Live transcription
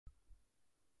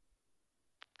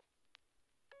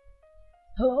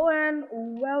Hello and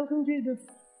welcome to the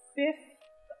fifth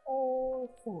or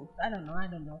fourth, I don't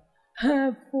know,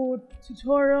 fourth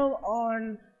tutorial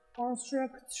on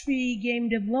Construct 3 game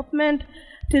development.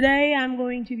 Today I'm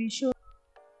going to be showing,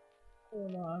 oh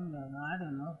no, I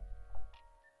don't know.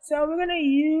 So we're gonna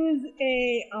use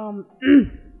a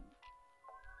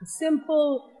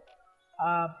simple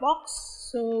box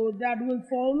so that will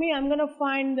follow me. I'm gonna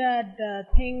find that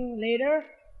thing later.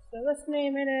 So let's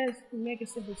name it as make a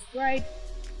simple sprite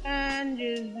and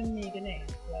just make a name.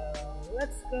 So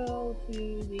let's go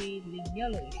to the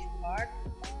yellowish part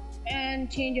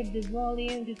and change up the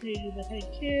volume to 32 by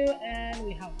 32, and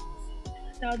we have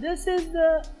this. Now this is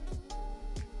the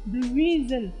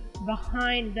reason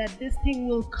behind that this thing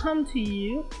will come to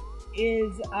you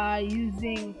is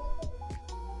using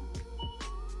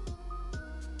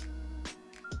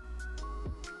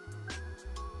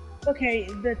okay,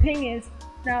 the thing is,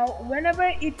 now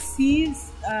whenever it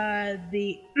sees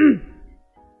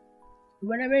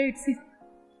whenever it sees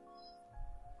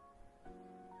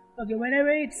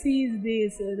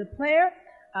this the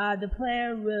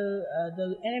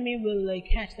enemy will like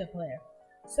catch the player.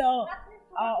 So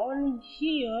on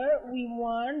here we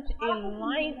want a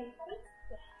line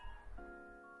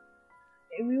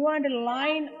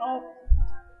of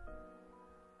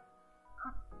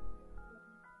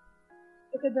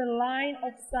look at the line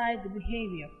of sight, the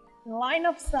behavior. The line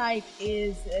of sight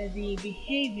is the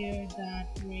behavior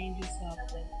that ranges up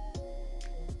the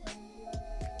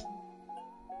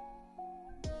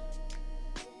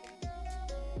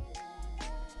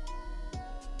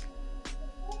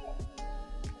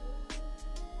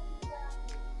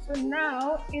so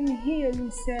now in here we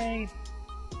say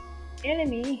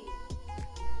enemy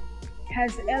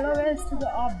has LOS to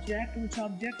the object, which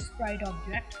object? Sprite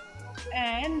object,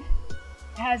 and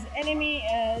has enemy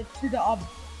to the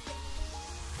object.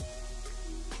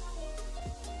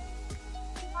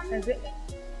 As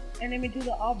enemy to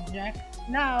the object.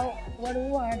 Now what we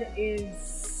want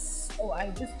is, oh, I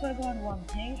just forgot one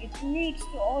thing. It needs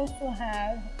to also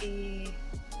have a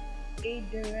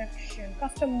direction,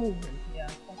 custom movement. Yeah,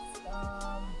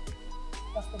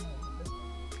 custom movement.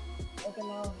 Okay,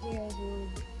 now here we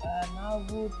now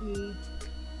go to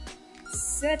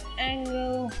set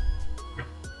angle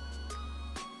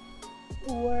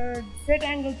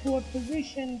toward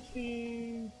position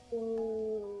to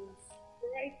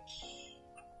sprite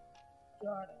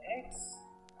dot x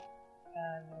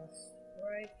and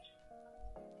sprite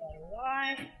dot y,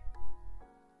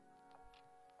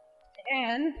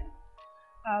 and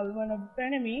we want an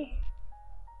enemy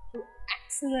to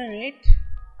accelerate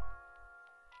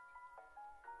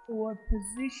toward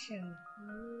position.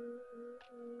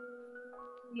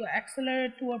 Yeah,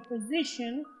 accelerate toward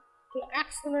position to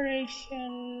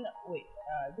acceleration. Wait,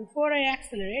 before I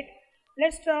accelerate,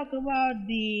 let's talk about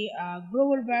the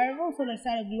global variable. So let's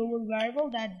add a global variable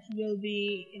that will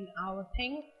be in our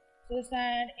thing. So let's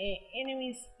add a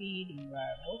enemy speed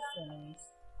variable, so enemy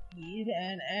speed,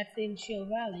 and add the initial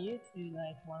value to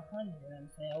like 100 and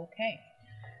say okay.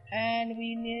 And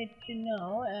we need to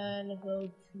know and go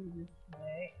to this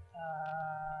way,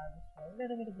 a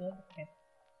little bit good. Okay.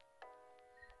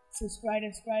 So sprite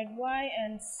and sprite y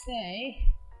and say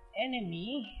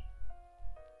enemy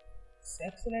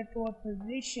accelerate toward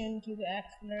position to the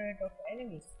accelerate of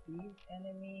enemy speed,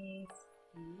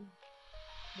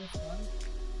 this one.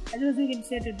 And then we can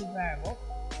set it to variable.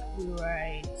 We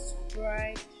write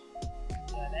sprite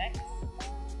dot x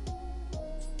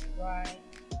sprite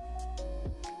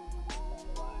dot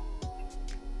y.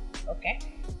 Okay,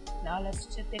 now let's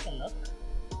just take a look.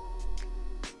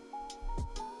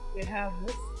 We have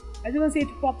this. As you can see, it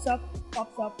pops up,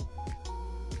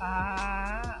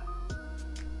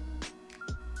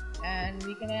 and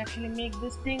we can actually make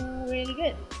this thing really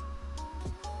good.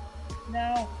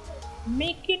 Now,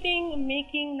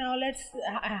 making. Now let's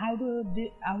how to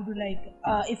like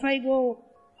if I go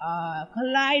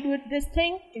collide with this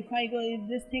thing. If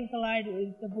this thing collide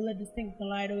with the bullet, this thing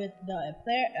collide with the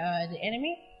player, the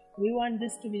enemy. We want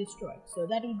this to be destroyed, so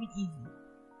that will be easy.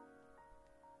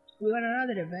 We want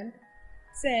another event.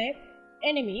 Say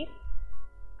enemy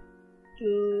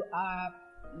to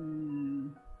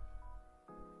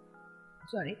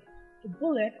to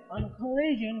bullet on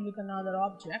collision with another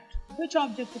object. Which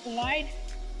object to collide?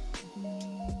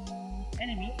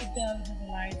 Enemy. It does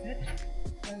collide it.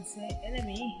 And say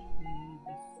enemy.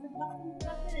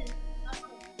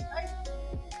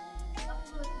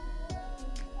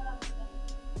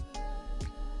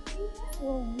 So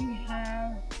we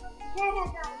have.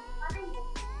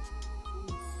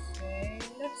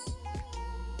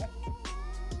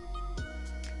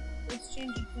 Let's let's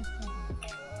change it to something.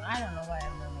 I don't know why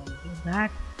I'm not going to do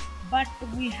that, but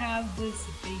we have this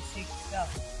basic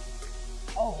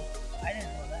stuff. Oh, I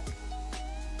didn't know that.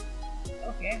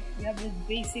 Okay, we have this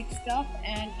basic stuff,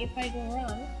 and if I go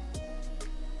run,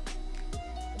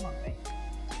 come on, right?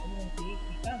 You can see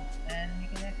he comes, and we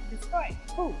can actually destroy it.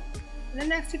 Cool. The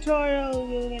next tutorial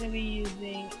we're going to be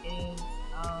using is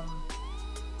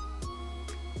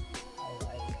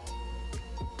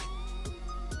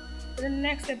in the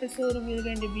next episode we're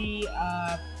going to be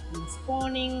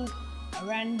spawning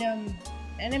random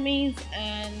enemies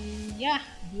and yeah,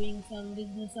 doing some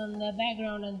business on the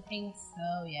background and things.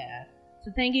 So yeah,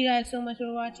 so thank you guys so much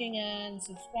for watching and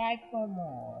subscribe for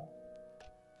more.